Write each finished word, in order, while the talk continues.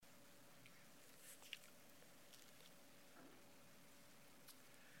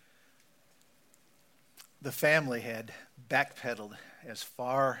The family had backpedaled as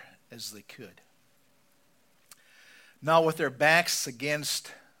far as they could. Now, with their backs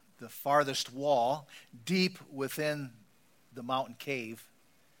against the farthest wall, deep within the mountain cave,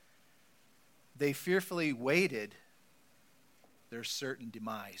 they fearfully waited their certain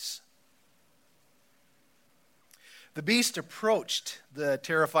demise. The beast approached the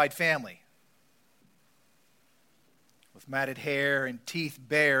terrified family. With matted hair and teeth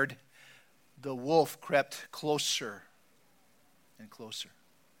bared, the wolf crept closer and closer.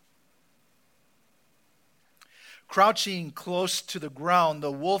 Crouching close to the ground,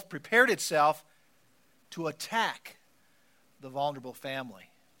 the wolf prepared itself to attack the vulnerable family.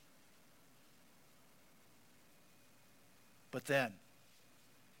 But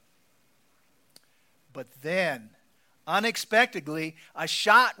then, unexpectedly, a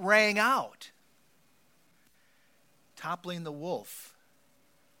shot rang out, toppling the wolf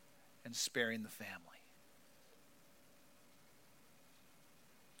and sparing the family.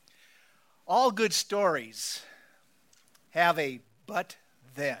 All good stories have a but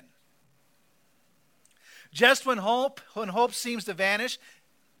then. Just when hope seems to vanish,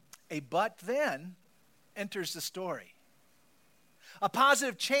 a but then enters the story. A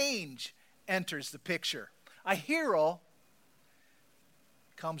positive change enters the picture. A hero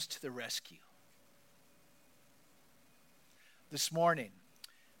comes to the rescue. This morning,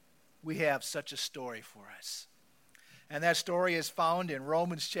 we have such a story for us. And that story is found in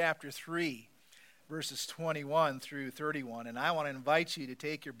Romans chapter 3, verses 21 through 31. And I want to invite you to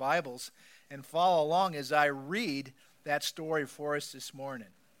take your Bibles and follow along as I read that story for us this morning.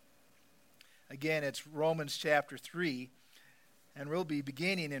 Again, it's Romans chapter 3, and we'll be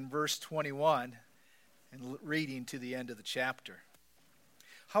beginning in verse 21 and reading to the end of the chapter.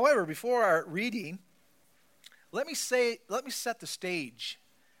 However, before our reading, let me set the stage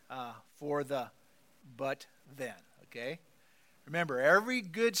for the but then, okay? Remember, every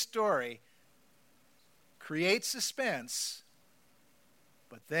good story creates suspense,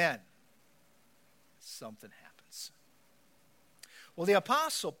 but then something happens. Well, the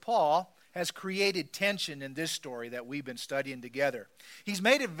Apostle Paul has created tension in this story that we've been studying together. He's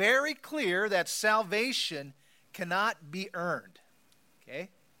made it very clear that salvation cannot be earned, okay?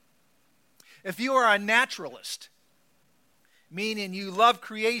 If you are a naturalist, meaning you love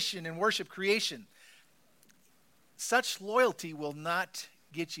creation and worship creation, such loyalty will not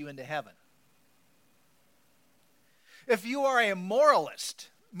get you into heaven. If you are a moralist,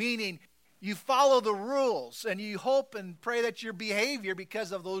 meaning you follow the rules and you hope and pray that your behavior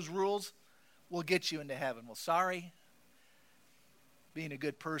because of those rules will get you into heaven. Well, sorry, being a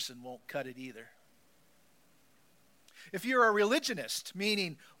good person won't cut it either. If you're a religionist,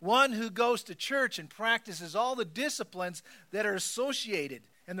 meaning one who goes to church and practices all the disciplines that are associated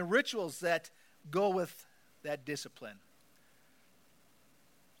and the rituals that go with that discipline,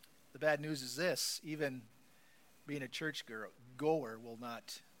 the bad news is this: even being a church goer will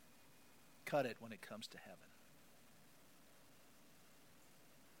not cut it when it comes to heaven.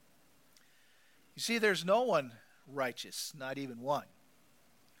 You see, there's no one righteous, not even one.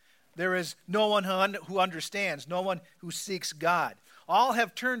 There is no one who understands, no one who seeks God. All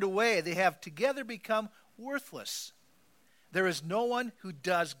have turned away. They have together become worthless. There is no one who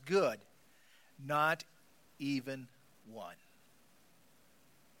does good, not even one.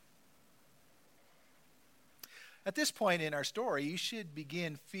 At this point in our story, you should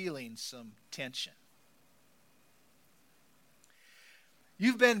begin feeling some tension.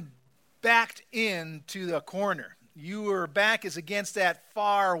 You've been backed into the corner. Your back is against that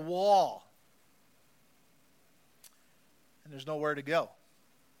far wall. And there's nowhere to go.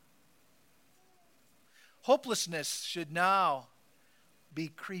 Hopelessness should now be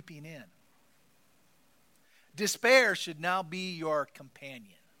creeping in. Despair should now be your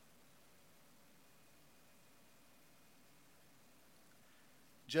companion.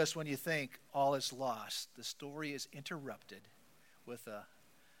 Just when you think all is lost, the story is interrupted with a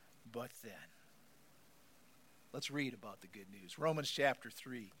but then. Let's read about the good news. Romans chapter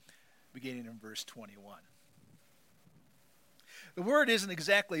 3, beginning in verse 21. The word isn't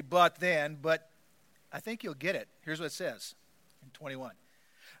exactly but then, but I think you'll get it. Here's what it says in 21.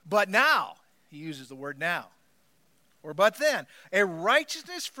 But now, he uses the word now, or but then, a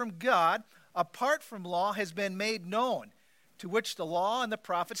righteousness from God apart from law has been made known, to which the law and the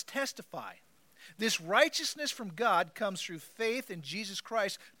prophets testify. This righteousness from God comes through faith in Jesus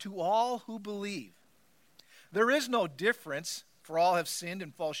Christ to all who believe. There is no difference, for all have sinned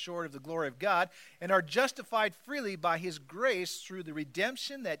and fall short of the glory of God, and are justified freely by his grace through the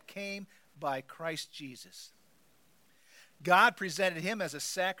redemption that came by Christ Jesus. God presented him as a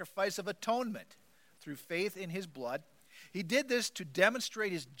sacrifice of atonement through faith in his blood. He did this to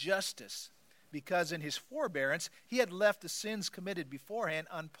demonstrate his justice, because in his forbearance he had left the sins committed beforehand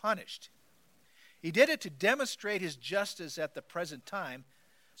unpunished. He did it to demonstrate his justice at the present time,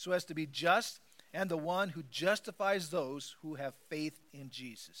 so as to be just and the one who justifies those who have faith in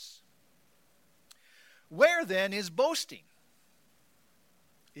Jesus. Where then is boasting?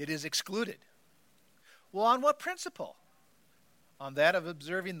 It is excluded. Well, on what principle? On that of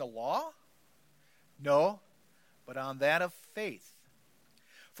observing the law? No, but on that of faith.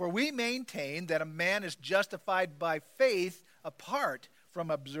 For we maintain that a man is justified by faith apart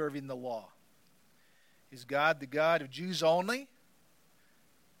from observing the law. Is God the God of Jews only?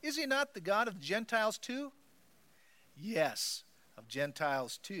 Is he not the God of the Gentiles too? Yes, of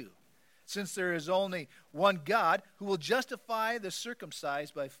Gentiles too, since there is only one God who will justify the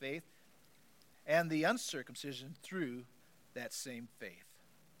circumcised by faith and the uncircumcision through that same faith.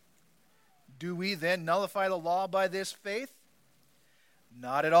 Do we then nullify the law by this faith?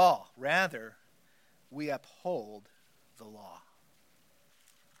 Not at all. Rather, we uphold the law.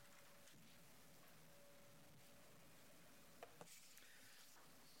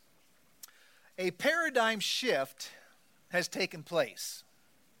 A paradigm shift has taken place.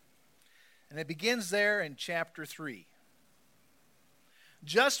 And it begins there in chapter 3.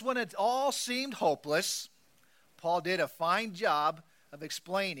 Just when it all seemed hopeless, Paul did a fine job of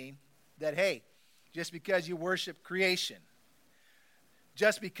explaining that, hey, just because you worship creation,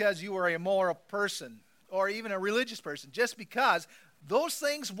 just because you are a moral person, or even a religious person, just because, those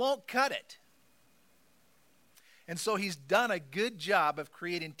things won't cut it. And so he's done a good job of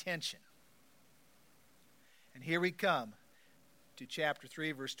creating tension. And here we come to chapter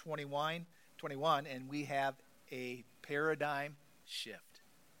 3, verse 21, and we have a paradigm shift.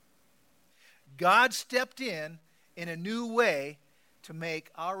 God stepped in a new way to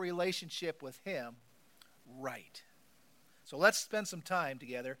make our relationship with him right. So let's spend some time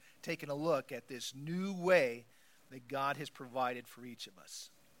together taking a look at this new way that God has provided for each of us.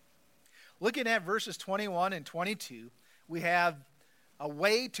 Looking at verses 21 and 22, we have a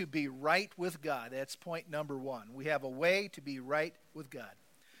way to be right with God. That's point number one. We have a way to be right with God.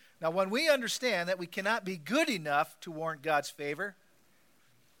 Now, when we understand that we cannot be good enough to warrant God's favor,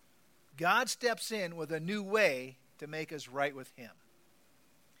 God steps in with a new way to make us right with him.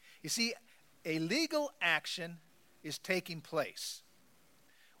 You see, a legal action is taking place.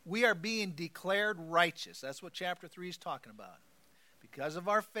 We are being declared righteous. That's what chapter 3 is talking about. Because of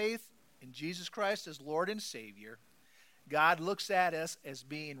our faith in Jesus Christ as Lord and Savior, God looks at us as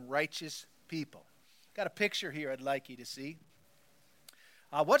being righteous people. Got a picture here I'd like you to see.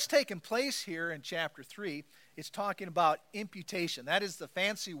 What's taking place here in chapter 3, it's talking about imputation. That is the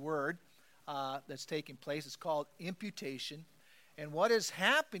fancy word that's taking place. It's called imputation. And what is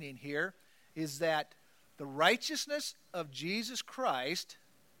happening here is that the righteousness of Jesus Christ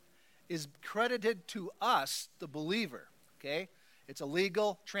is credited to us, the believer. Okay? It's a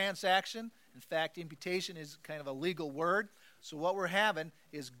legal transaction. In fact, imputation is kind of a legal word. So what we're having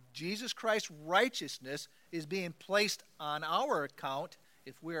is Jesus Christ's righteousness is being placed on our account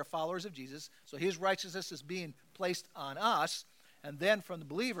if we are followers of Jesus. So his righteousness is being placed on us. And then from the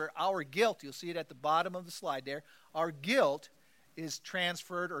believer, our guilt, you'll see it at the bottom of the slide there, our guilt is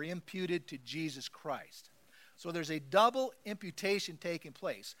transferred or imputed to Jesus Christ. So there's a double imputation taking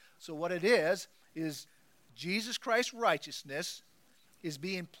place. So what it is Jesus Christ's righteousness is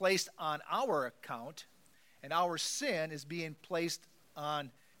being placed on our account, and our sin is being placed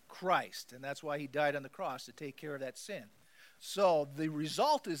on Christ. And that's why he died on the cross, to take care of that sin. So the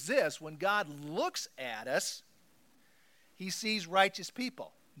result is this: when God looks at us, he sees righteous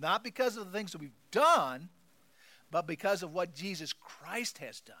people. Not because of the things that we've done, but because of what Jesus Christ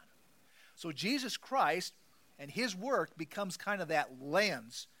has done. So Jesus Christ and his work becomes kind of that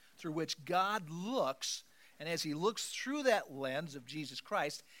lens through which God looks. And as he looks through that lens of Jesus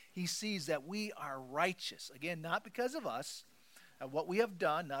Christ, he sees that we are righteous. Again, not because of us, of what we have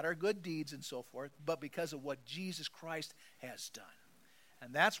done, not our good deeds and so forth, but because of what Jesus Christ has done.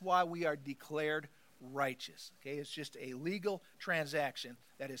 And that's why we are declared righteous. Okay, it's just a legal transaction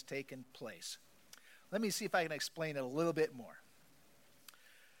that has taken place. Let me see if I can explain it a little bit more.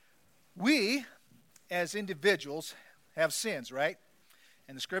 We, as individuals, have sins, right?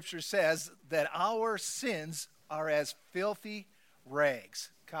 And the scripture says that our sins are as filthy rags.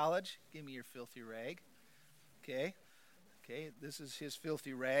 College, give me your filthy rag. Okay, this is his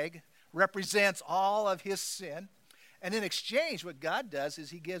filthy rag. Represents all of his sin. And in exchange, what God does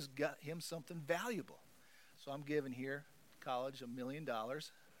is he gives him something valuable. So I'm giving here, college, $1 million.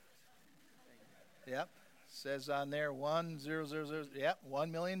 Yep. says on there 1,000, yep, $1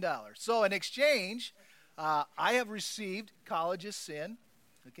 million. So in exchange, I have received College's sin,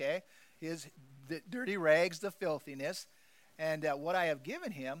 okay, his dirty rags, the filthiness, and what I have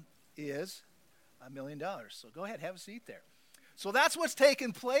given him is $1 million. So go ahead, have a seat there. So that's what's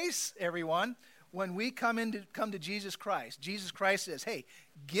taken place, everyone, when we come to Jesus Christ. Jesus Christ says, hey,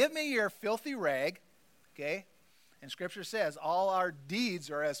 give me your filthy rag, okay? And Scripture says all our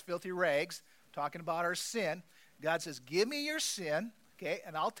deeds are as filthy rags, talking about our sin. God says, give me your sin, okay,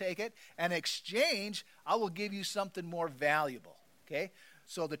 and I'll take it. And in exchange, I will give you something more valuable, okay?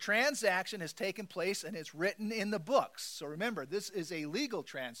 So the transaction has taken place, and it's written in the books. So remember, this is a legal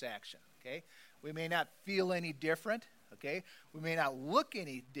transaction, okay? We may not feel any different, okay? We may not look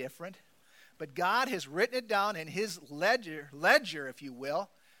any different, but God has written it down in his ledger, if you will,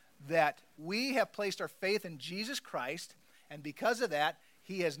 that we have placed our faith in Jesus Christ, and because of that,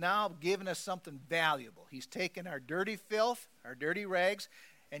 he has now given us something valuable. He's taken our dirty filth, our dirty rags,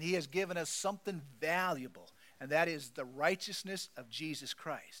 and he has given us something valuable, and that is the righteousness of Jesus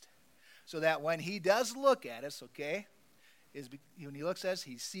Christ. So that when he does look at us, okay, when he looks at us,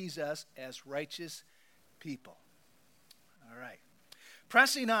 he sees us as righteous people. All right.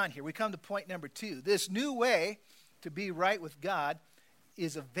 Pressing on here, we come to point number 2. This new way to be right with God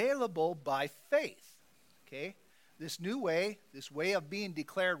is available by faith. Okay? This new way, this way of being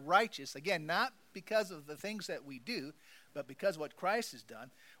declared righteous, again, not because of the things that we do, but because of what Christ has done,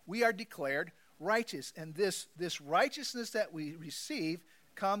 we are declared righteous. And this righteousness that we receive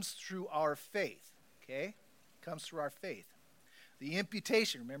comes through our faith. Okay? Comes through our faith. The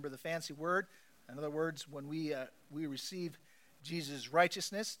imputation, remember the fancy word? In other words, when we receive Jesus'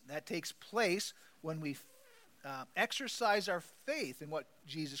 righteousness, that takes place when we exercise our faith in what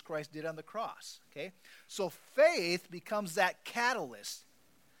Jesus Christ did on the cross. Okay? So faith becomes that catalyst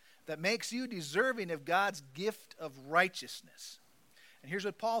that makes you deserving of God's gift of righteousness. And here's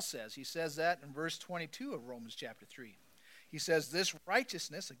what Paul says. He says that in verse 22 of Romans chapter 3. He says this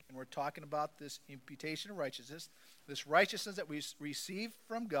righteousness, again we're talking about this imputation of righteousness, this righteousness that we receive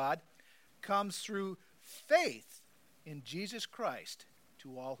from God comes through faith in Jesus Christ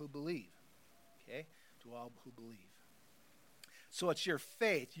to all who believe. Okay? To all who believe. So it's your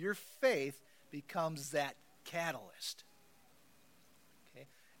faith. Your faith becomes that catalyst. Okay?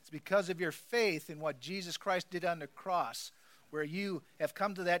 It's because of your faith in what Jesus Christ did on the cross where you have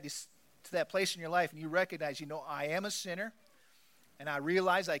come to that place in your life and you recognize, I am a sinner and I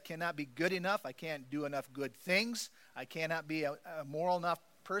realize I cannot be good enough. I can't do enough good things. I cannot be a moral enough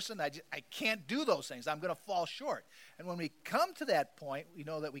person. I can't do those things. I'm going to fall short. And when we come to that point, we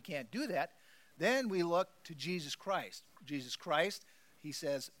know that we can't do that. Then we look to Jesus Christ. Jesus Christ, he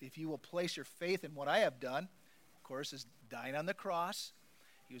says, if you will place your faith in what I have done, of course, is dying on the cross.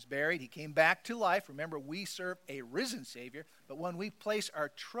 He was buried. He came back to life. Remember, we serve a risen Savior. But when we place our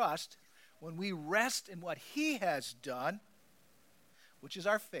trust, when we rest in what he has done, which is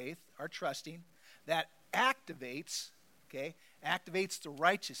our faith, our trusting, that activates the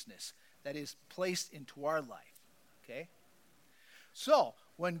righteousness that is placed into our life. Okay? So,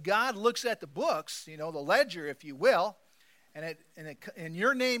 when God looks at the books, the ledger, if you will, and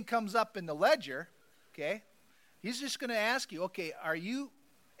your name comes up in the ledger, okay, he's just going to ask you, okay, are you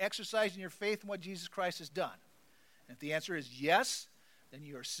exercising your faith in what Jesus Christ has done? And if the answer is yes, then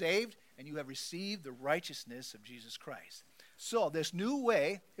you are saved and you have received the righteousness of Jesus Christ. So this new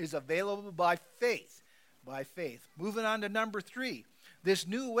way is available by faith. By faith. Moving on to number 3. This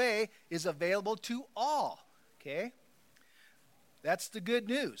new way is available to all. Okay? That's the good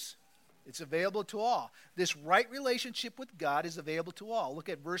news. It's available to all. This right relationship with God is available to all. Look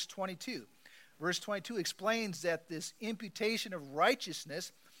at verse 22. Verse 22 explains that this imputation of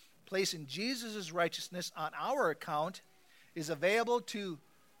righteousness, placing Jesus' righteousness on our account, is available to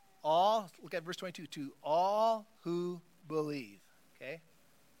all. Look at verse 22. To all who believe. Okay?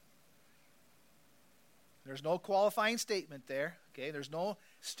 There's no qualifying statement there. Okay? There's no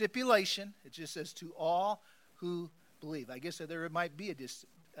stipulation. It just says to all who believe. I guess that there might be a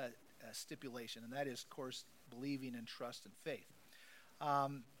stipulation, and that is, of course, believing and trust and faith.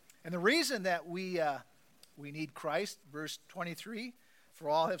 And the reason that we need Christ, verse 23, for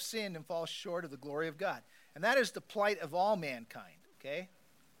all have sinned and fall short of the glory of God. And that is the plight of all mankind. Okay?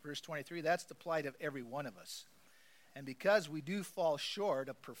 Verse 23, that's the plight of every one of us. And because we do fall short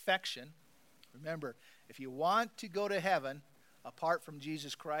of perfection, remember, if you want to go to heaven apart from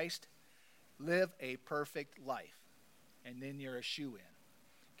Jesus Christ, live a perfect life. And then you're a shoo-in.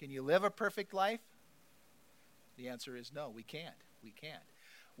 Can you live a perfect life? The answer is no, we can't. We can't.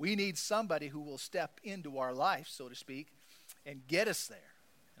 We need somebody who will step into our life, so to speak, and get us there.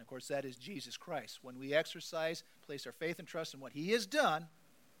 And of course, that is Jesus Christ. When we exercise, place our faith and trust in what he has done,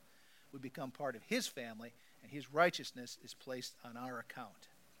 we become part of his family, and his righteousness is placed on our account.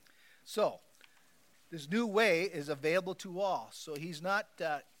 So, this new way is available to all. So he's not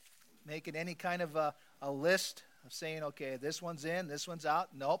making any kind of a list of saying, okay, this one's in, this one's out.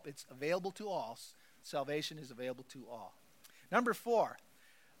 Nope, it's available to all. Salvation is available to all. Number 4,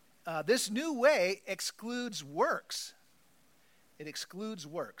 this new way excludes works. It excludes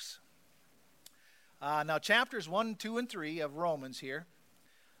works. Now, chapters 1, 2, and 3 of Romans here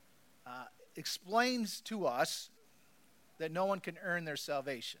explains to us that no one can earn their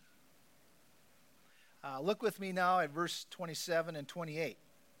salvation. Look with me now at verse 27 and 28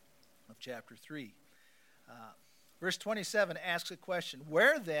 of chapter 3. Verse 27 asks a question,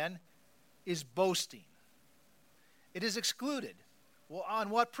 where then is boasting? It is excluded. Well, on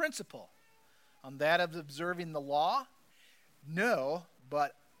what principle? On that of observing the law? No,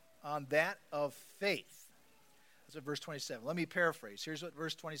 but on that of faith. That's what verse 27. Let me paraphrase. Here's what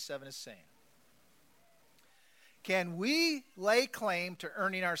verse 27 is saying. Can we lay claim to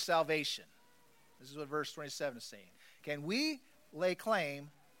earning our salvation? This is what verse 27 is saying. Can we lay claim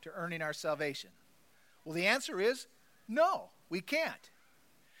to earning our salvation? Well, the answer is no, we can't.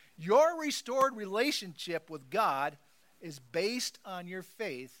 Your restored relationship with God is based on your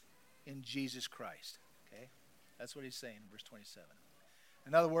faith in Jesus Christ. Okay? That's what he's saying in verse 27.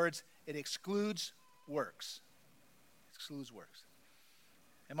 In other words, it excludes works. It excludes works.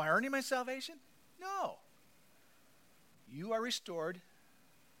 Am I earning my salvation? No. You are restored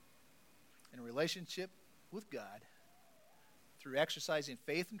in a relationship with God through exercising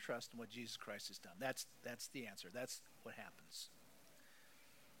faith and trust in what Jesus Christ has done. That's the answer. That's what happens.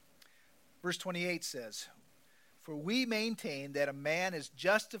 Verse 28 says, for we maintain that a man is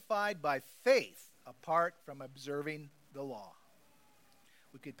justified by faith apart from observing the law.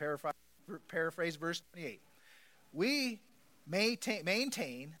 We could paraphrase verse 28. We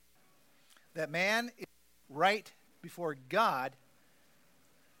maintain that man is right before God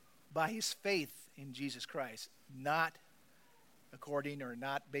by his faith in Jesus Christ, not according or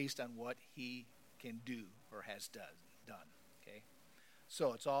not based on what he can do or has done. Okay?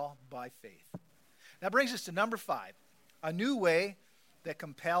 So it's all by faith. That brings us to number 5, a new way that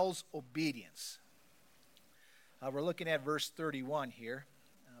compels obedience. We're looking at verse 31 here.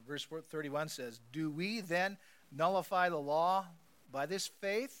 Verse 31 says, do we then nullify the law by this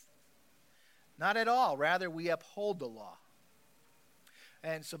faith? Not at all. Rather, we uphold the law.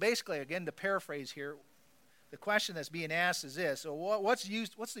 And so basically, again, to paraphrase here, the question that's being asked is this. So what's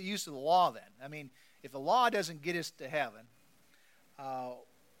the use of the law then? I mean, if the law doesn't get us to heaven,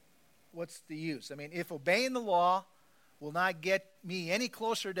 what's the use? I mean, if obeying the law will not get me any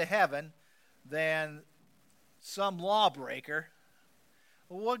closer to heaven than some lawbreaker,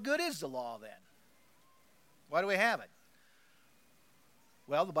 well, what good is the law then? Why do we have it?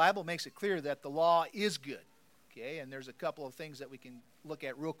 Well, the Bible makes it clear that the law is good. Okay, and there's a couple of things that we can look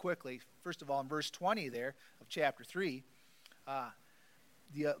at real quickly. First of all, in verse 20 there of chapter 3,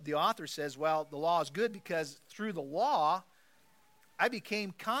 the author says, well, the law is good because through the law, I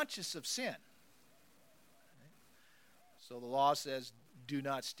became conscious of sin. So the law says, do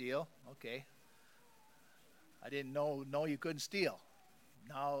not steal. Okay. I didn't know you couldn't steal.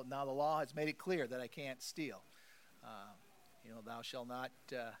 Now the law has made it clear that I can't steal. Thou shalt not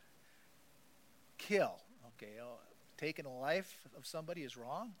kill. Okay, taking a life of somebody is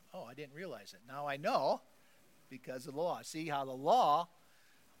wrong? Oh, I didn't realize it. Now I know because of the law. See how the law,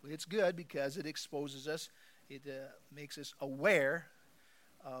 it's good because it exposes us. It makes us aware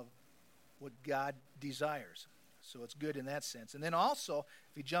of what God desires. So it's good in that sense. And then also,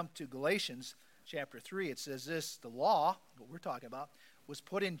 if you jump to Galatians chapter 3, it says this, the law, what we're talking about, was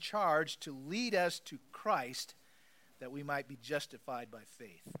put in charge to lead us to Christ that we might be justified by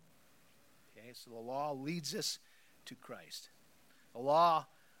faith. Okay, so the law leads us to Christ. The law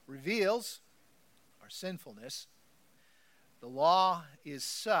reveals our sinfulness. The law is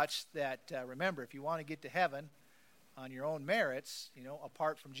such that, remember, if you want to get to heaven on your own merits,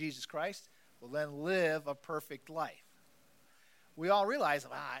 apart from Jesus Christ, well, then live a perfect life. We all realize,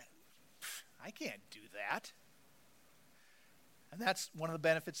 I can't do that. And that's one of the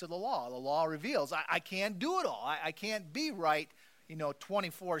benefits of the law. The law reveals I can't do it all. I can't be right,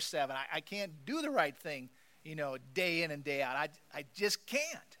 24/7. I can't do the right thing, day in and day out. I just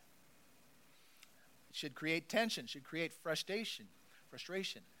can't. It should create tension, should create frustration.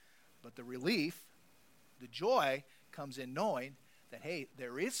 But the relief, the joy comes in knowing that, hey,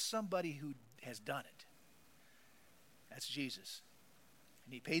 there is somebody who has done it. That's Jesus.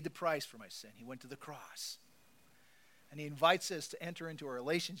 And he paid the price for my sin. He went to the cross. And he invites us to enter into a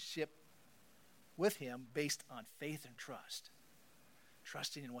relationship with him based on faith and trust,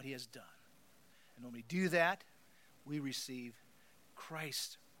 trusting in what he has done. And when we do that, we receive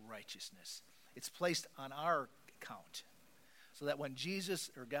Christ's righteousness. It's placed on our account, so that when Jesus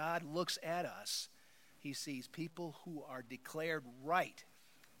or God looks at us, he sees people who are declared right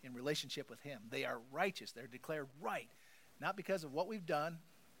in relationship with him. They are righteous. They're declared right, not because of what we've done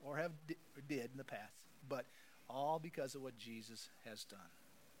or did in the past, but all because of what Jesus has done.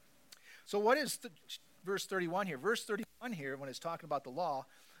 So what is verse 31 here? Verse 31 here, when it's talking about the law,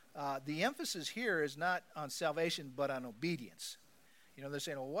 the emphasis here is not on salvation, but on obedience. You know, they're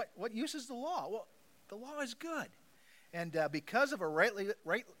saying, well, what use is the law? Well, the law is good. And because of a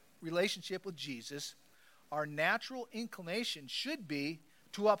right relationship with Jesus, our natural inclination should be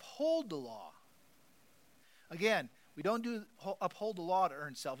to uphold the law. Again, we don't uphold the law to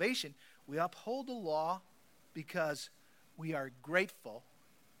earn salvation. We uphold the law because we are grateful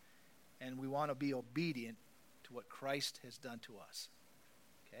and we want to be obedient to what Christ has done to us.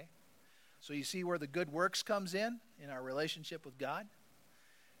 Okay? So you see where the good works comes in our relationship with God?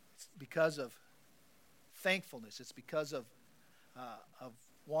 It's because of thankfulness. It's because of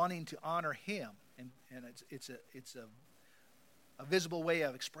wanting to honor him. And it's a visible way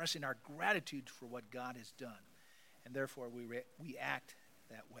of expressing our gratitude for what God has done. And therefore, we act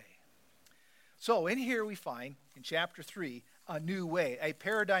that way. So in here we find, in chapter 3, a new way. A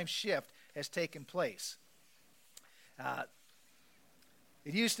paradigm shift has taken place.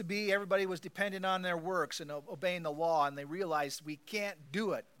 It used to be everybody was dependent on their works and obeying the law, and they realized we can't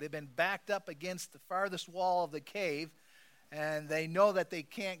do it. They've been backed up against the farthest wall of the cave, and they know that they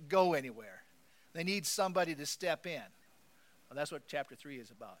can't go anywhere. They need somebody to step in. Well, that's what chapter 3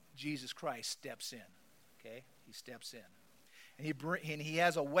 is about. Jesus Christ steps in. Okay? He steps in. And he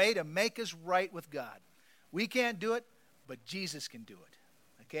has a way to make us right with God. We can't do it, but Jesus can do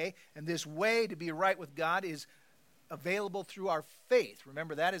it. Okay? And this way to be right with God is available through our faith.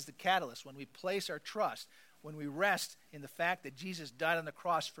 Remember, that is the catalyst. When we place our trust, when we rest in the fact that Jesus died on the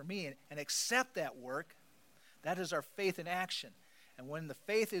cross for me and accept that work, that is our faith in action. And when the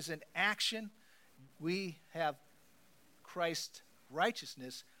faith is in action, we have Christ's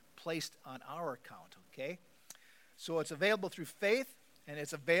righteousness placed on our account, okay? So it's available through faith, and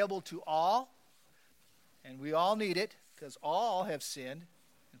it's available to all, and we all need it, because all have sinned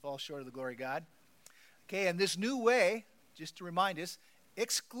and fall short of the glory of God. Okay, and this new way, just to remind us,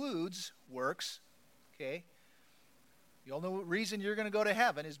 excludes works, okay? The only reason you're going to go to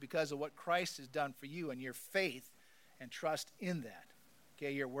heaven is because of what Christ has done for you and your faith and trust in that.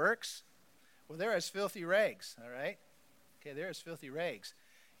 Okay, your works, well, they're as filthy rags, all right? Okay, they're as filthy rags.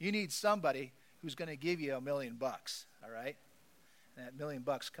 You need somebody who's going to give you $1 million, all right? And that $1 million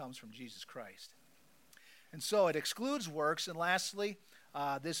comes from Jesus Christ. And so it excludes works. And lastly,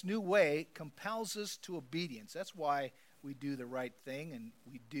 this new way compels us to obedience. That's why we do the right thing and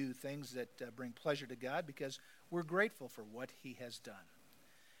we do things that bring pleasure to God, because we're grateful for what he has done.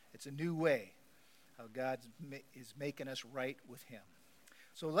 It's a new way how God is making us right with him.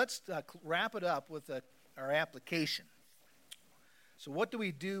 So let's wrap it up with our application. So what do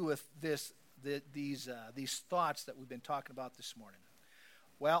we do with these thoughts that we've been talking about this morning?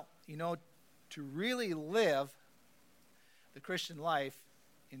 Well, you know, to really live the Christian life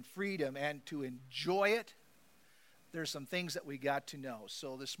in freedom and to enjoy it, there's some things that we got to know.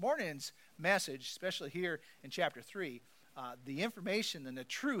 So this morning's message, especially here in chapter 3, the information and the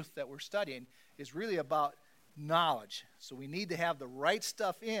truth that we're studying is really about knowledge. So we need to have the right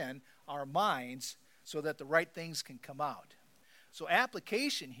stuff in our minds so that the right things can come out. So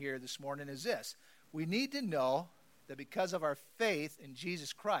application here this morning is this. We need to know that because of our faith in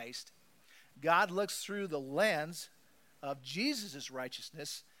Jesus Christ, God looks through the lens of Jesus'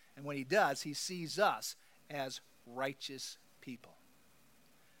 righteousness, and when he does, he sees us as righteous people.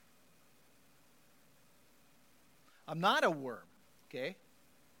 I'm not a worm, okay?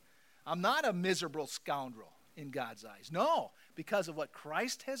 I'm not a miserable scoundrel in God's eyes. No, because of what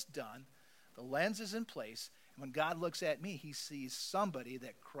Christ has done, the lens is in place, and when God looks at me, he sees somebody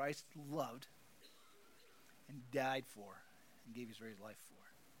that Christ loved and died for and gave his very life for.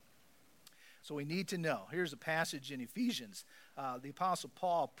 So we need to know. Here's a passage in Ephesians. The Apostle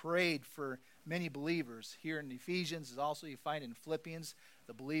Paul prayed for many believers. Here in Ephesians, also you find in Philippians,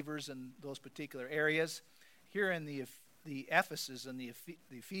 the believers in those particular areas. Here in the Ephesus and the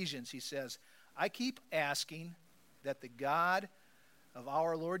Ephesians, he says, I keep asking that the God of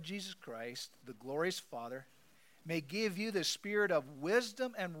our Lord Jesus Christ, the glorious Father, may give you the spirit of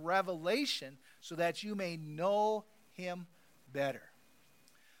wisdom and revelation so that you may know him better.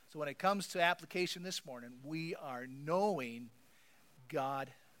 So when it comes to application this morning, we are knowing God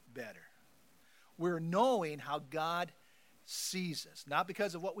better. We're knowing how God sees us, not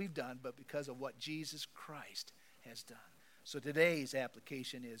because of what we've done, but because of what Jesus Christ has done. So today's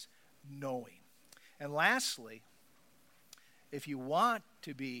application is knowing. And lastly, if you want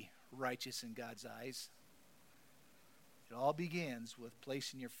to be righteous in God's eyes, it all begins with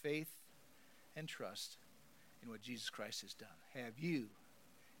placing your faith and trust in what Jesus Christ has done. Have you,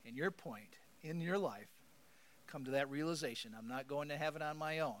 in your point in your life, come to that realization, I'm not going to heaven on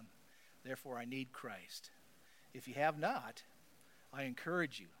my own, therefore I need Christ? If you have not, I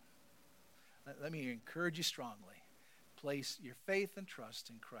encourage you. Let me encourage you strongly. Place your faith and trust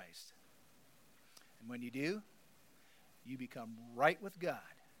in Christ. And when you do, you become right with God.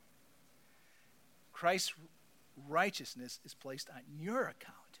 Christ's righteousness is placed on your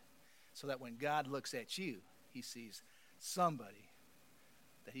account, so that when God looks at you, he sees somebody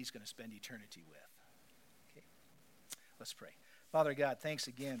that he's going to spend eternity with. Okay? Let's pray. Father God, thanks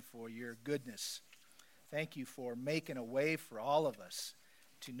again for your goodness. Thank you for making a way for all of us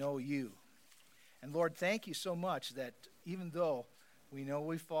to know you. And Lord, thank you so much that even though we know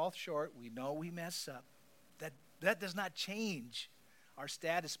we fall short, we know we mess up, that does not change our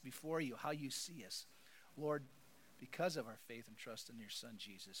status before you, how you see us. Lord, because of our faith and trust in your Son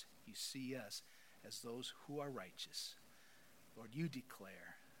Jesus, you see us as those who are righteous. Lord, you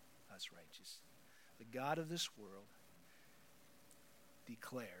declare us righteous. The God of this world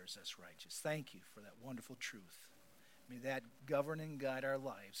declares us righteous. Thank you for that wonderful truth. May that govern and guide our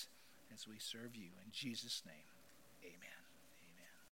lives as we serve you. In Jesus' name, amen.